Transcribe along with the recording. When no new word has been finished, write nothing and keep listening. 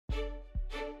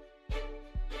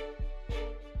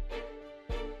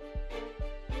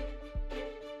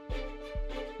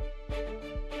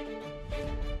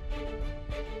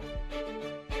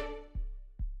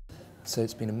So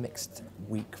it's been a mixed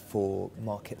week for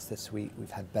markets this week.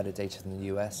 We've had better data than the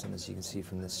US, and as you can see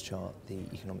from this chart, the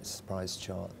economic surprise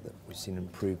chart, that we've seen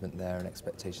improvement there, and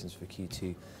expectations for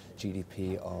Q2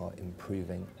 GDP are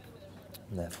improving,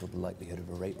 and therefore the likelihood of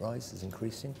a rate rise is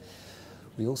increasing.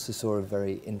 We also saw a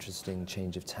very interesting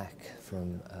change of tack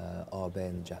from Abe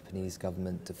and the Japanese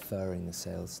government deferring the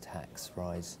sales tax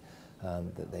rise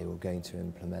that they were going to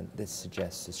implement. This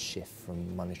suggests a shift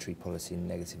from monetary policy and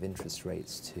negative interest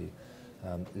rates to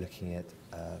looking at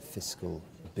fiscal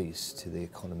boost to the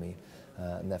economy,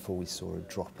 and therefore we saw a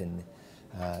drop in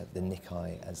the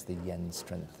Nikkei as the yen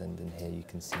strengthened, and here you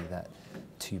can see that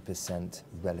 2%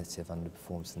 relative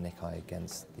underperformance of the Nikkei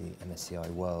against the MSCI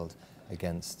World,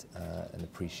 against an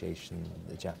appreciation of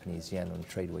the Japanese yen on a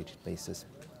trade-weighted basis.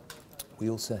 We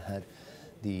also had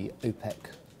the OPEC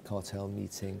cartel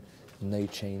meeting, no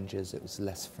changes, it was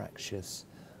less fractious.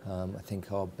 I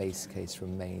think our base case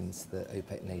remains that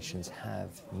OPEC nations have,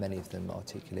 many of them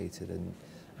articulated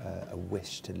a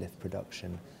wish to lift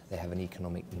production. They have an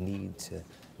economic need to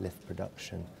lift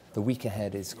production. The week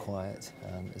ahead is quiet.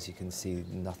 As you can see,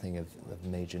 nothing of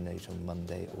major note on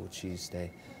Monday or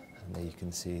Tuesday. And there you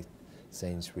can see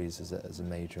Sainsbury's as a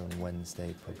major on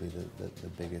Wednesday, probably the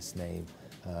biggest name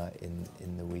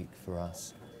in the week for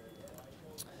us.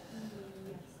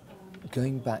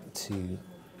 Going back to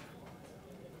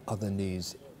other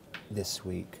news this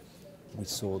week, we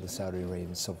saw the Saudi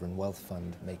Arabian Sovereign Wealth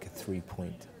Fund make a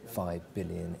 $3.5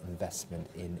 billion investment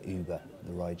in Uber,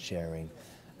 the ride-sharing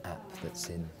app that's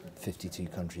in 52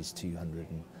 countries,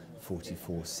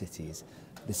 244 cities.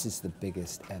 This is the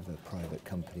biggest ever private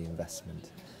company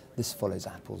investment. This follows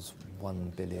Apple's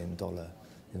 $1 billion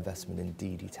investment in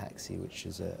Didi Taxi, which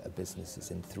is a business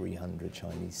that's in 300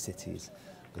 Chinese cities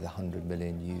with 100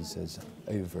 million users,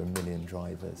 over 1 million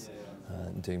drivers,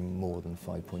 doing more than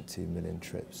 5.2 million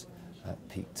trips at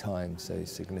peak time, so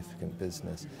significant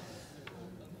business.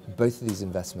 Both of these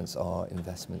investments are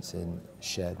investments in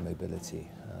shared mobility,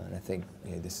 and I think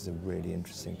this is a really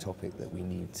interesting topic that we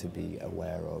need to be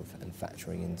aware of and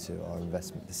factoring into our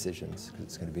investment decisions, because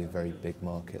it's going to be a very big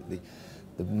market.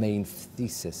 The main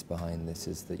thesis behind this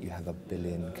is that you have 1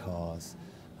 billion cars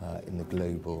in the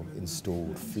global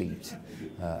installed fleet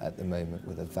at the moment,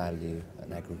 with an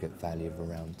aggregate value of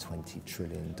around $20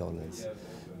 trillion.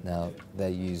 Now, they're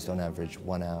used on average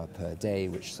 1 hour per day,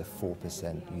 which is a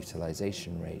 4%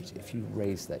 utilization rate. If you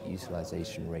raise that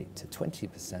utilization rate to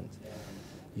 20%,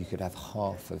 you could have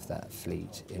half of that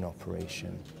fleet in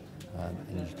operation,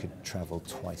 and you could travel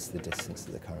twice the distance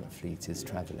that the current fleet is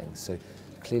traveling. So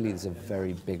clearly there's a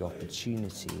very big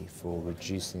opportunity for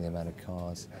reducing the amount of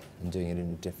cars and doing it in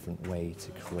a different way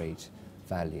to create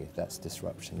value. That's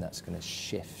disruption. That's going to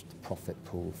shift profit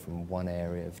pool from one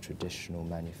area of traditional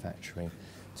manufacturing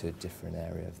to a different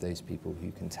area of those people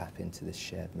who can tap into this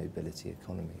shared mobility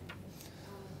economy.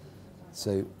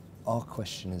 So our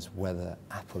question is whether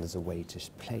Apple is a way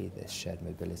to play this shared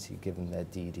mobility given their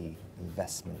Didi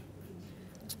investment.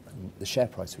 The share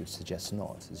price would suggest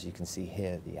not. As you can see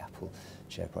here, the Apple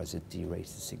share price has derated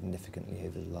significantly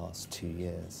over the last 2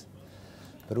 years.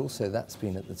 But also that's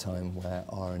been at the time where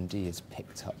R&D has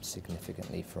picked up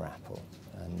significantly for Apple.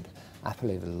 And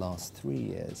Apple over the last 3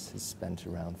 years has spent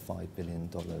around $5 billion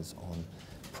on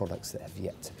products that have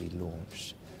yet to be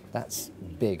launched. That's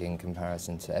big in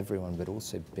comparison to everyone, but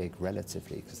also big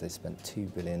relatively, because they spent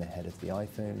 $2 billion ahead of the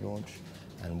iPhone launch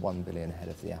and $1 billion ahead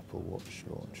of the Apple Watch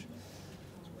launch.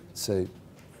 So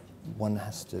one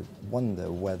has to wonder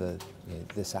whether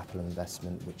this Apple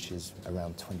investment, which is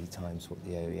around 20 times what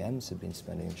the OEMs have been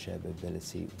spending on shared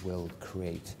mobility, will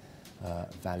create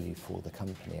value for the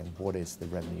company, and what is the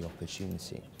revenue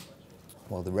opportunity?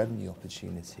 Well, the revenue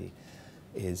opportunity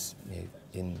is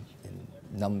in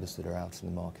numbers that are out in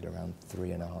the market around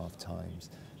 3.5 times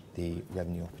the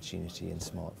revenue opportunity in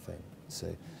smartphone.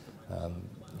 So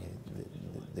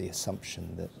the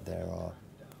assumption that there are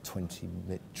 20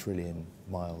 trillion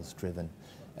miles driven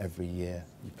every year,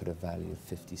 you put a value of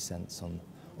 50 cents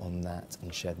on that,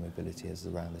 and shared mobility has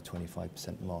around a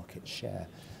 25% market share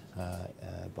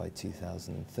by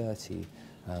 2030,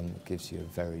 gives you a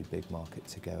very big market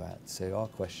to go at. So our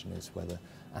question is whether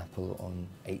Apple on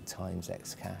 8 times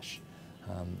X cash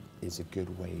is a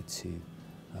good way to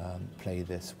play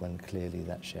this, when clearly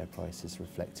that share price is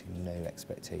reflecting no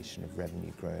expectation of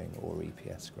revenue growing or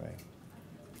EPS growing.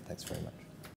 Thanks very much.